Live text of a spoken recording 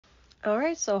All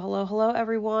right, so hello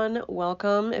everyone.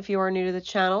 Welcome if you are new to the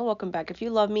channel. Welcome back if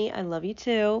you love me. I love you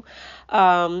too.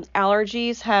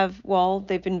 Allergies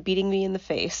they've been beating me in the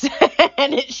face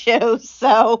and it shows.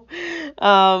 So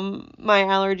my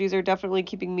allergies are definitely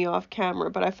keeping me off camera,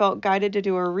 but I felt guided to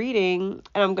do a reading,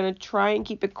 and I'm going to try and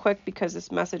keep it quick because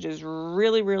this message is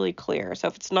really, really clear. So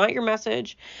if it's not your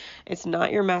message, it's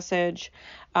not your message,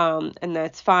 and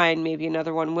that's fine. Maybe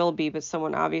another one will be, but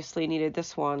someone obviously needed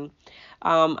this one.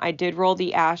 I did roll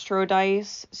the Astro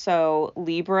dice, so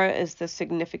Libra is the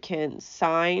significant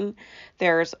sign.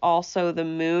 There's also the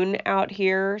moon out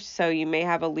here, so you may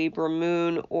have a Libra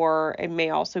moon, or it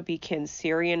may also be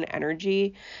Cancerian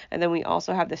energy. And then we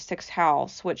also have the 6th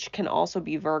house, which can also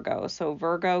be Virgo. So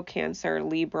Virgo, Cancer,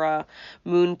 Libra,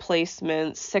 moon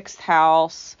placement, 6th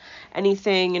house,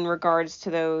 anything in regards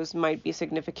to those might be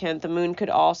significant. The moon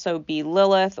could also be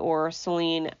Lilith or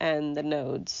Selene and the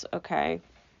nodes, okay?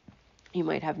 You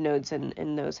might have nodes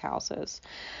in those houses.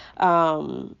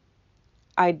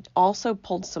 I also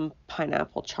pulled some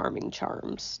pineapple charming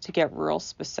charms to get real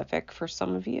specific for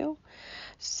some of you.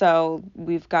 So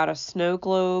we've got a snow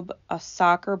globe, a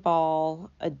soccer ball,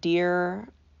 a deer,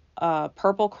 a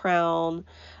purple crown,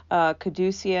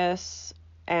 caduceus,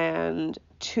 and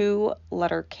 2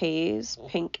 letter K's,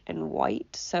 pink and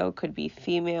white. So it could be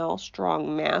female,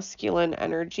 strong, masculine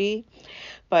energy,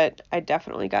 but I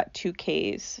definitely got 2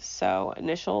 K's. So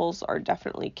initials are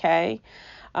definitely K.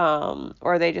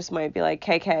 Or they just might be like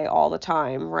KK all the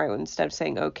time, right? Instead of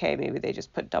saying okay, maybe they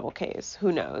just put double K's.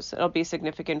 Who knows? It'll be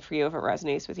significant for you if it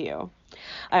resonates with you.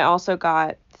 I also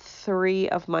got 3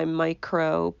 of my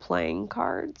micro playing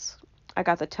cards. I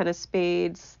got the 10 of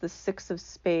spades, the 6 of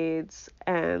spades,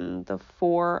 and the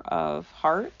 4 of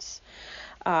hearts.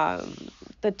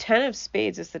 The 10 of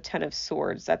spades is the 10 of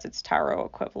swords. That's its tarot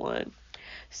equivalent.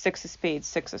 6 of spades,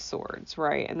 6 of swords,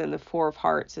 right? And then the 4 of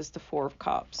hearts is the 4 of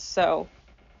cups. So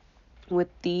with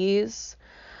these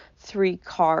 3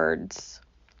 cards,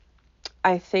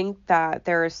 I think that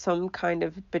there is some kind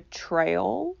of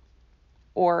betrayal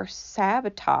or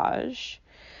sabotage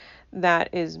that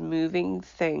is moving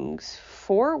things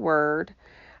forward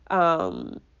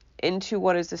into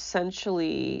what is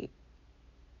essentially,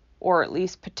 or at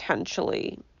least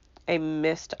potentially, a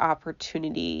missed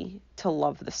opportunity to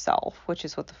love the self, which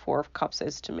is what the 4 of Cups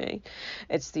is to me.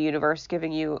 It's the universe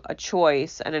giving you a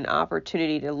choice and an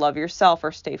opportunity to love yourself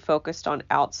or stay focused on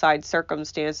outside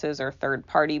circumstances or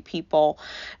third-party people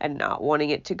and not wanting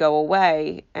it to go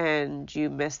away, and you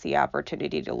miss the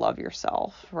opportunity to love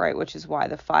yourself, right? Which is why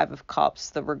the 5 of Cups,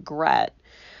 the regret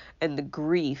and the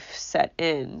grief set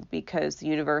in, because the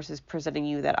universe is presenting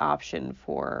you that option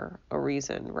for a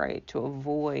reason, right? To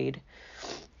avoid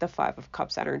the 5 of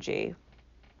Cups energy.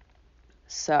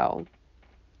 So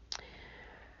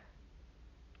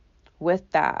with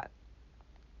that,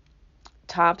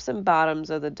 tops and bottoms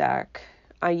of the deck,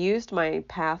 I used my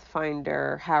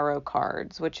Pathfinder Harrow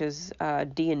cards, which is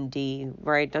D&D,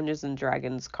 right? Dungeons and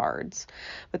Dragons cards.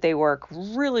 But they work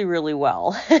really, really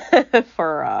well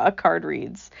for card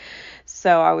reads.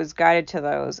 So I was guided to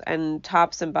those. And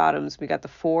tops and bottoms, we got the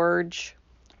Forge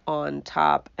on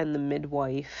top and the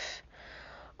Midwife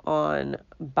on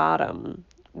bottom.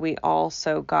 We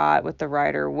also got, with the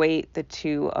Rider-Waite, the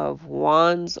 2 of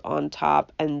Wands on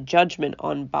top and Judgment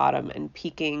on bottom, and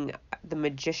peeking the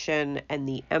Magician and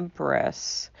the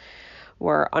Empress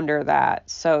were under that.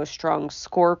 So strong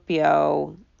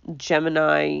Scorpio,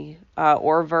 Gemini,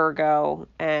 or Virgo,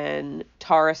 and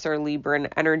Taurus or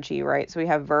Libran energy, right? So we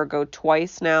have Virgo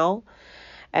twice now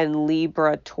and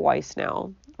Libra twice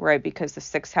now, right? Because the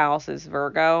 6th house is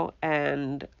Virgo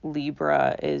and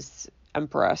Libra is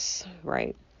Empress,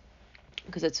 right?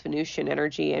 Because it's Venusian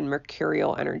energy and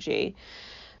Mercurial energy.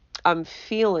 I'm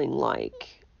feeling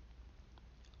like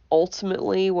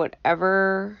ultimately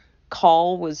whatever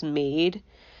call was made,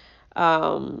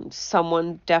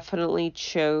 someone definitely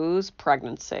chose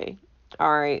pregnancy.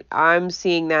 All right, I'm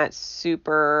seeing that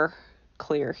super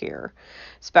clear here,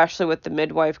 especially with the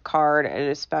Midwife card and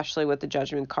especially with the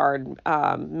Judgment card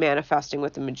manifesting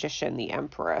with the Magician, the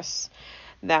Empress.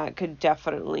 That could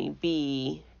definitely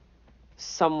be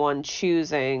someone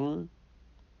choosing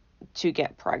to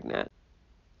get pregnant.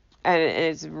 And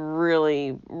it's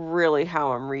really, really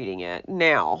how I'm reading it.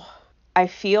 Now, I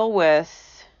feel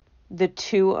with the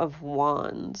 2 of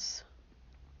Wands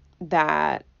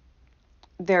that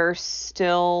there's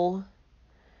still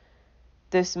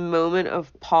this moment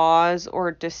of pause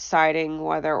or deciding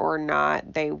whether or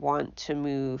not they want to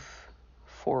move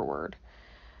forward.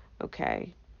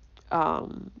 Okay.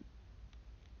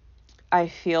 I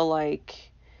feel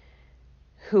like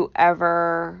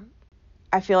whoever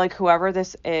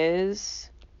this is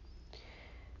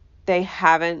they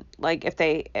haven't, like,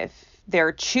 if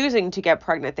they're choosing to get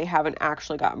pregnant, they haven't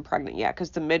actually gotten pregnant yet,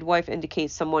 because the midwife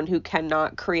indicates someone who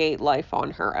cannot create life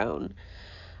on her own.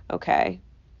 Okay.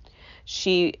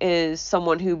 She is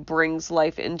someone who brings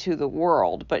life into the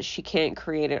world, but she can't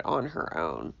create it on her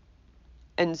own.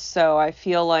 And so I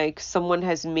feel like someone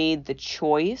has made the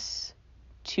choice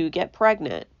to get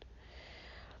pregnant,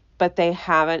 but they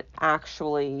haven't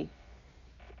actually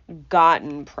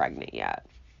gotten pregnant yet.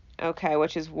 Okay,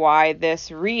 which is why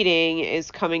this reading is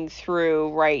coming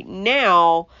through right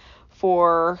now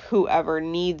for whoever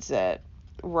needs it,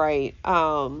 right?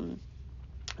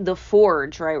 The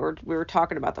forge, right? We were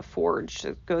talking about the forge.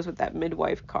 It goes with that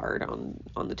midwife card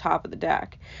on the top of the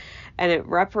deck. And it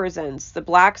represents the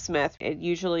blacksmith. It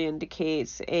usually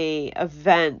indicates a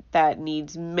event that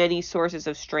needs many sources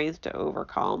of strength to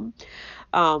overcome.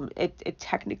 It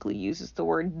technically uses the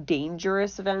word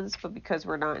dangerous events, but because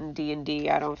we're not in D&D,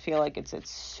 I don't feel like it's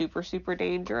super, super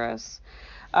dangerous.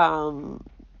 But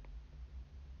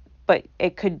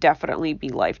it could definitely be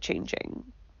life-changing,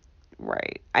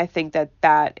 right? I think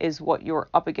that is what you're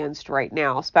up against right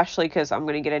now, especially because I'm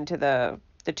going to get into the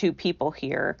two people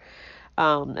here.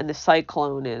 And the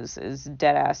cyclone is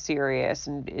dead ass serious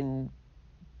and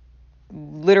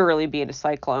literally being a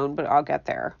cyclone, but I'll get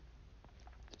there.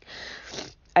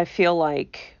 I feel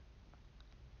like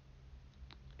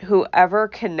whoever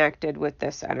connected with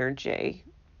this energy,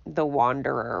 the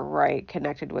wanderer, right,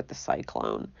 connected with the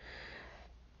cyclone,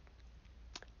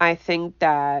 I think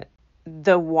that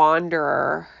the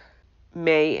wanderer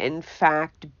may in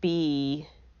fact be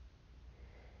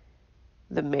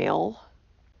the male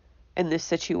in this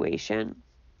situation.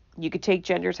 You could take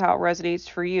genders how it resonates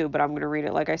for you, but I'm going to read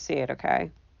it like I see it,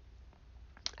 okay?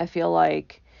 I feel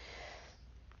like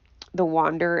the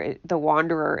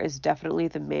wanderer is definitely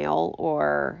the male,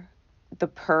 or the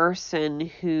person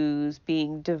who's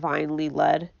being divinely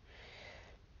led.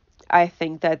 I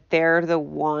think that they're the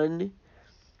one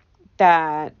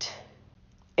that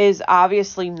is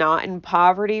obviously not in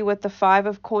poverty with the 5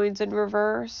 of coins in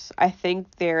reverse. I think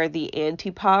they're the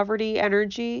anti-poverty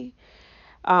energy.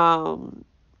 And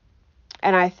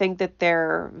I think that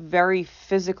they're very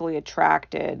physically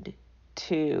attracted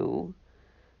to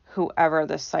whoever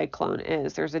the cyclone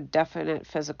is. There's a definite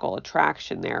physical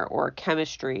attraction there, or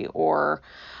chemistry, or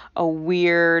a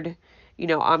weird,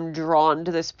 I'm drawn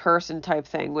to this person type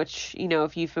thing, which,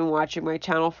 if you've been watching my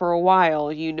channel for a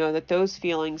while, you know that those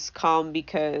feelings come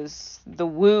because the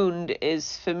wound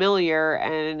is familiar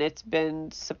and it's been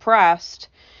suppressed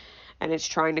and it's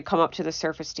trying to come up to the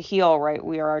surface to heal, right?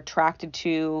 We are attracted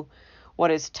to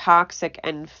what is toxic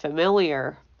and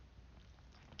familiar.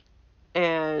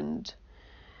 And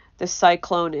the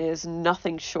cyclone is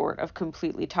nothing short of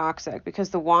completely toxic, because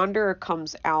the wanderer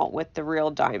comes out with the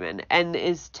real diamond and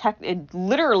is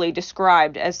literally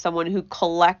described as someone who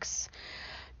collects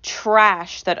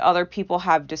trash that other people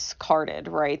have discarded,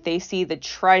 right? They see the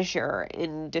treasure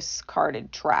in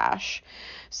discarded trash.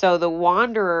 So the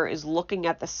wanderer is looking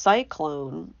at the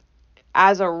cyclone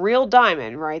as a real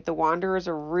diamond, right? The wanderer is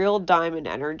a real diamond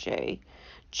energy.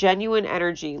 Genuine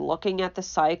energy, looking at the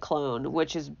cyclone,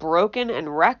 which is broken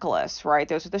and reckless, right?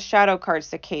 Those are the shadow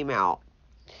cards that came out.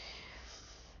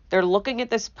 They're looking at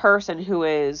this person who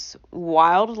is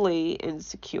wildly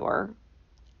insecure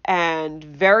and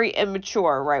very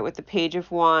immature, right? With the Page of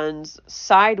Wands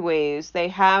sideways, they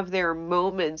have their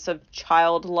moments of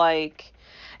childlike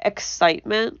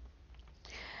excitement,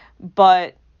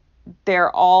 but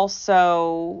they're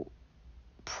also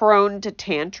prone to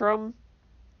tantrum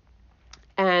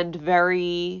and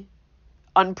very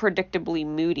unpredictably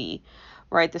moody,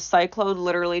 right? The cyclone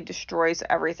literally destroys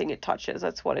everything it touches.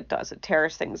 That's what it does. It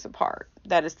tears things apart.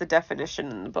 That is the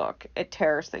definition in the book. It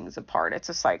tears things apart. It's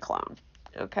a cyclone,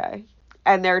 okay?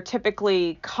 And they're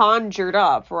typically conjured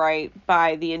up, right,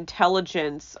 by the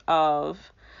intelligence of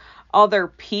other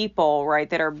people, right,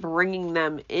 that are bringing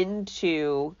them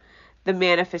into the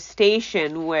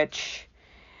manifestation, which,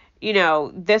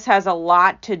 this has a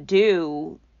lot to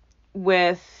do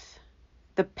with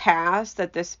the past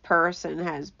that this person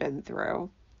has been through.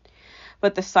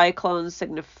 But the cyclone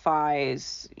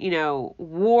signifies,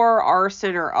 war,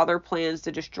 arson, or other plans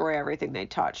to destroy everything they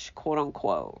touch, quote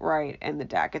unquote, right, in the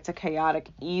deck. It's a chaotic,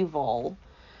 evil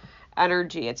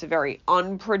energy. It's a very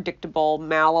unpredictable,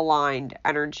 malaligned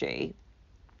energy.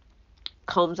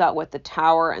 Comes out with the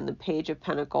Tower and the Page of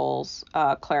Pentacles,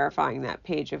 clarifying that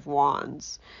Page of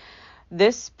Wands.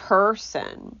 This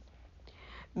person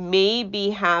may be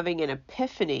having an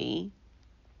epiphany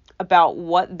about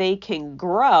what they can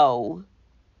grow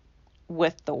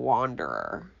with the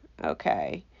wanderer,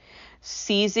 okay?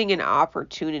 Seizing an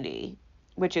opportunity.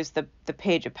 which is the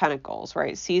Page of Pentacles,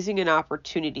 right? Seizing an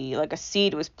opportunity, like a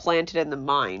seed was planted in the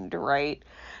mind, right?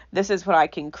 This is what I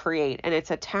can create, and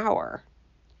it's a tower.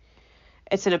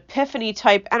 It's an epiphany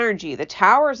type energy. The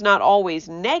tower is not always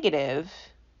negative,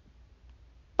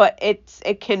 but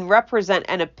it can represent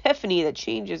an epiphany that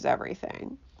changes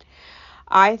everything.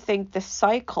 I think the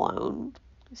cyclone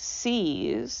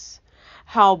sees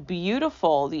how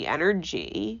beautiful the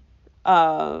energy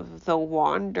of the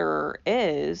wanderer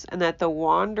is, and that the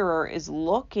wanderer is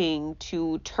looking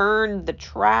to turn the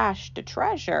trash to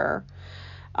treasure,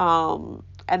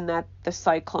 and that the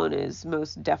cyclone is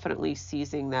most definitely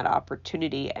seizing that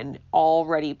opportunity and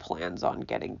already plans on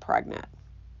getting pregnant.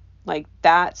 Like,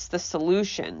 that's the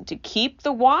solution, to keep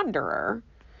the wanderer,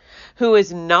 who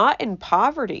is not in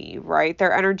poverty, right?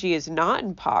 Their energy is not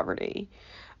in poverty.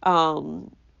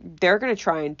 They're going to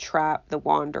try and trap the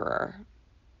wanderer.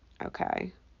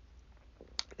 Okay.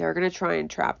 They're going to try and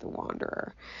trap the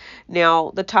wanderer.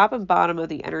 Now, the top and bottom of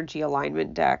the energy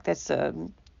alignment deck, that's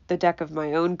the deck of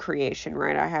my own creation,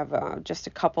 right? I have just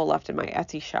a couple left in my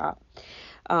Etsy shop,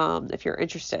 if you're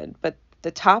interested. But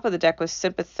the top of the deck was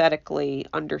sympathetically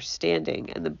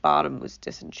understanding, and the bottom was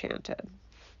disenchanted,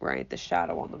 right? The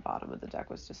shadow on the bottom of the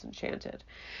deck was disenchanted.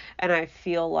 And I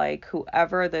feel like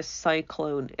whoever this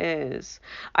cyclone is,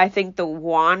 I think the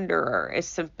wanderer is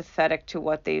sympathetic to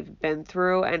what they've been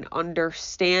through and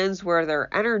understands where their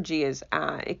energy is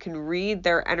at. It can read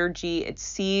their energy. It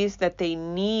sees that they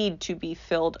need to be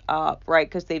filled up, right?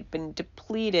 Because they've been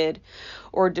depleted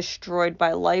or destroyed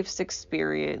by life's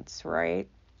experience, right?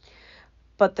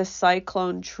 But the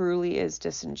cyclone truly is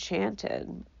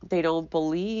disenchanted. They don't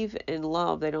believe in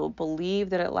love. They don't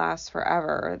believe that it lasts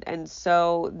forever. And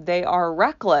so they are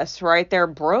reckless, right? They're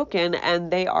broken and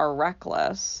they are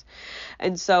reckless.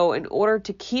 And so in order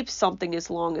to keep something as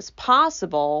long as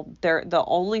possible, the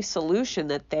only solution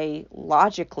that they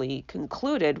logically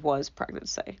concluded was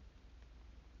pregnancy.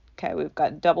 Okay, we've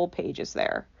got double pages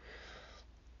there.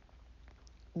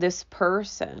 This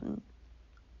person,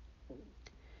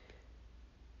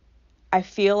 I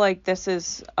feel like this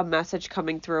is a message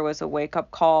coming through as a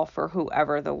wake-up call for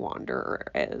whoever the wanderer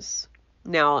is.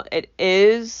 Now, it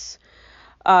is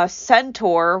a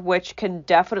centaur, which can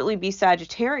definitely be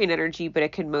Sagittarian energy, but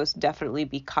it can most definitely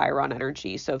be Chiron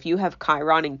energy. So if you have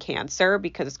Chiron in Cancer,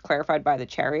 because it's clarified by the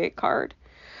Chariot card,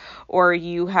 or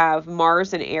you have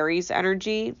Mars and Aries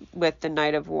energy with the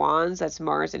Knight of Wands, that's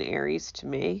Mars and Aries to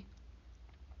me.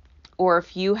 Or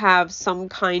if you have some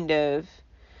kind of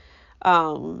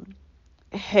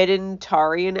hidden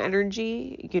Taurian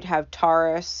energy, you could have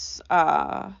Taurus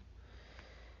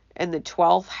in the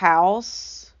 12th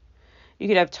house. You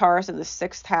could have Taurus in the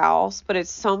 6th house, but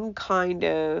it's some kind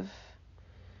of,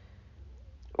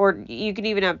 or you could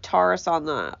even have Taurus on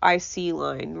the IC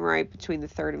line, right, between the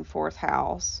 3rd and 4th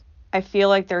house. I feel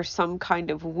like there's some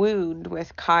kind of wound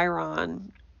with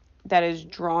Chiron that is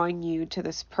drawing you to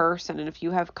this person. And if you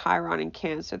have Chiron in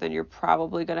Cancer, then you're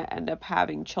probably going to end up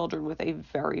having children with a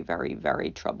very, very,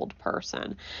 very troubled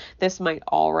person. This might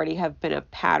already have been a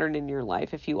pattern in your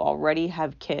life. If you already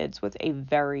have kids with a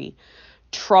very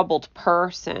troubled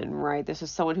person, right? This is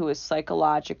someone who is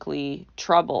psychologically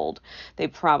troubled. They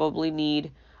probably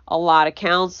need a lot of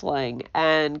counseling,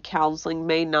 and counseling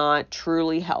may not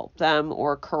truly help them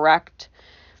or correct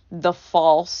the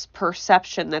false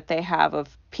perception that they have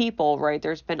of people, right?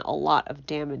 There's been a lot of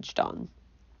damage done.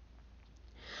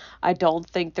 I don't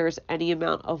think there's any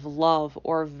amount of love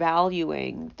or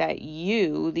valuing that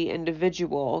you, the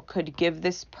individual, could give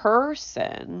this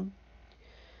person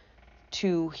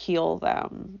to heal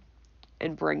them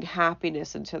and bring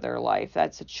happiness into their life.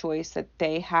 That's a choice that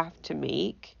they have to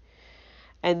make,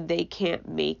 and they can't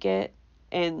make it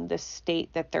in the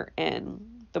state that they're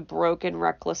in. The broken,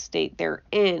 reckless state they're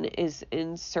in is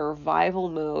in survival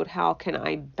mode. How can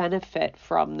I benefit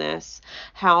from this?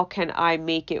 How can I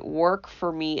make it work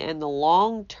for me in the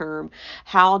long term?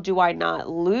 How do I not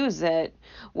lose it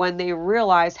when they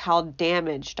realize how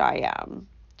damaged I am?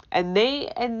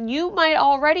 And you might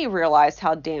already realize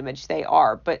how damaged they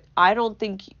are, but I don't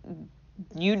think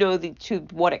you know to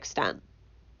what extent.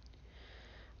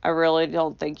 I really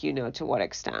don't think you know to what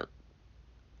extent.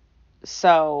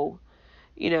 So,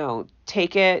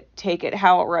 take it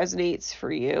how it resonates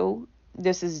for you.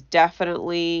 This is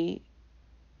definitely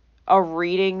a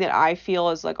reading that I feel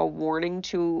is like a warning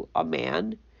to a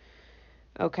man.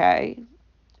 Okay.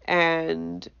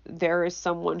 And there is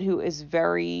someone who is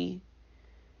very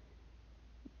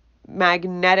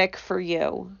magnetic for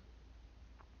you,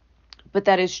 but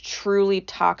that is truly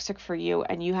toxic for you.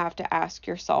 And you have to ask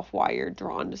yourself why you're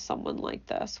drawn to someone like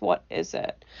this. What is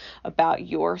it about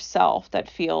yourself that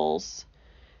feels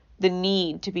the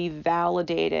need to be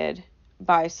validated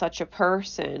by such a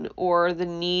person, or the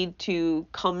need to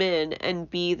come in and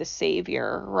be the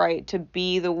savior, right? To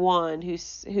be the one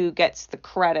who gets the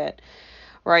credit,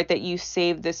 right? That you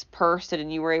saved this person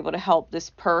and you were able to help this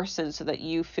person so that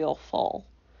you feel full.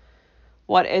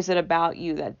 What is it about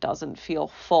you that doesn't feel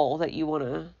full, that you want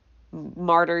to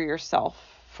martyr yourself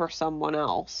for someone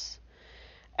else?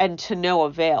 And to no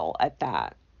avail at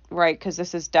that, right? Because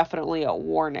this is definitely a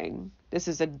warning. This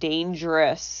is a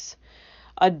dangerous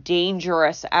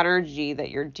energy that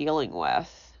you're dealing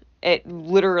with. It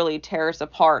literally tears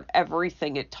apart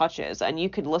everything it touches. And you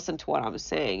can listen to what I'm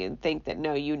saying and think that,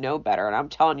 no, you know better. And I'm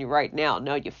telling you right now,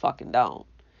 no, you fucking don't.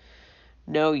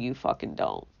 No, you fucking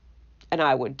don't. And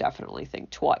I would definitely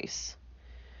think twice.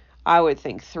 I would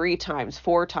think 3 times,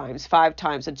 4 times, 5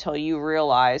 times until you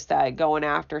realize that going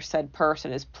after said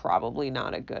person is probably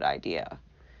not a good idea.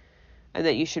 And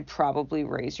that you should probably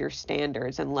raise your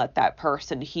standards and let that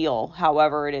person heal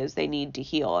however it is they need to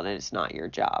heal, and it's not your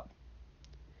job.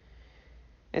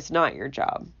 It's not your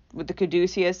job. With the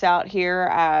caduceus out here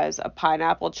as a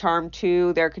pineapple charm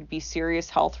too, there could be serious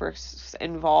health risks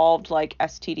involved, like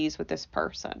STDs with this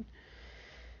person.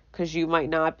 Because you might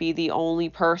not be the only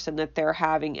person that they're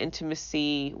having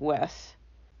intimacy with.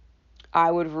 I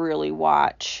would really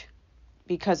watch,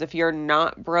 because if you're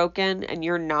not broken and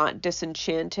you're not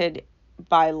disenchanted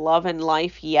by love and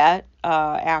life yet,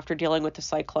 after dealing with the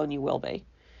cyclone, you will be.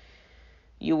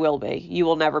 You will be. You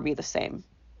will never be the same.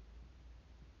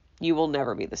 You will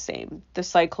never be the same. The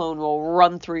cyclone will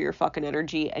run through your fucking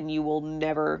energy, and you will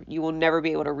never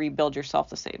be able to rebuild yourself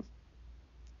the same.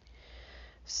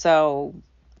 So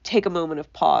take a moment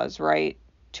of pause, right?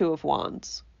 2 of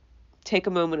Wands. Take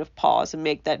a moment of pause and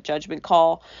make that judgment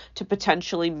call to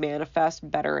potentially manifest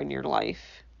better in your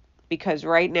life. Because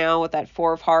right now, with that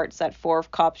 4 of Hearts, that 4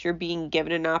 of Cups, you're being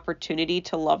given an opportunity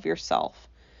to love yourself.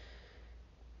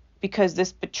 Because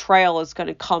this betrayal is going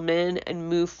to come in and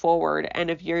move forward.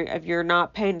 And if you're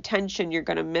not paying attention, you're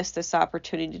going to miss this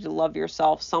opportunity to love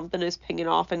yourself. Something is pinging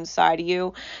off inside of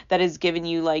you that is giving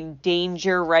you like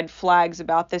danger, red flags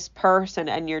about this person.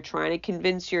 And you're trying to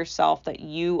convince yourself that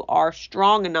you are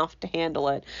strong enough to handle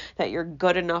it, that you're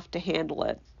good enough to handle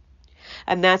it.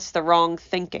 And that's the wrong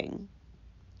thinking.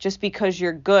 Just because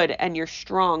you're good and you're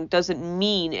strong doesn't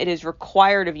mean it is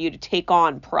required of you to take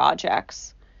on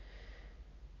projects.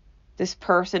 This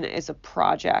person is a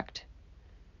project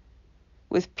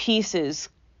with pieces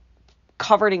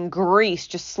covered in grease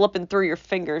just slipping through your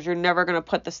fingers. You're never going to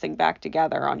put this thing back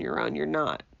together on your own. You're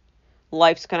not.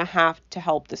 Life's going to have to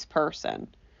help this person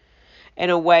in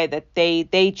a way that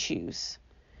they choose,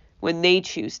 when they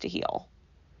choose to heal.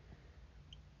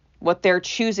 What they're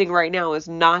choosing right now is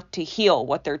not to heal.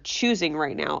 What they're choosing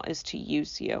right now is to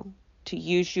use you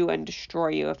and destroy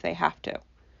you if they have to.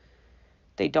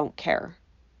 They don't care.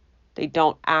 They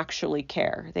don't actually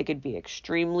care. They could be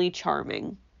extremely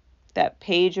charming. That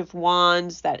Page of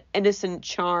Wands, that innocent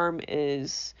charm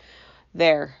is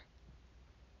there.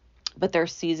 But they're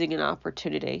seizing an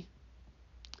opportunity.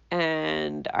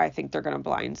 And I think they're going to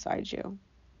blindside you.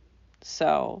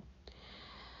 So,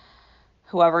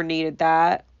 whoever needed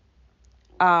that,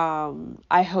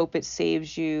 I hope it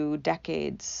saves you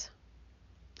decades.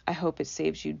 I hope it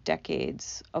saves you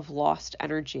decades of lost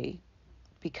energy.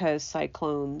 Because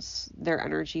cyclones, they're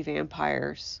energy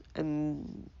vampires,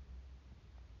 and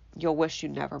you'll wish you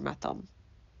never met them.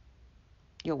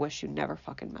 You'll wish you never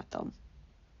fucking met them.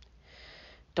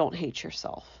 Don't hate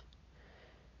yourself.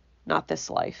 Not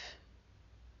this life.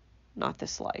 Not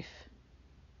this life.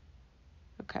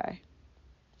 Okay.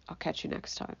 I'll catch you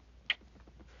next time.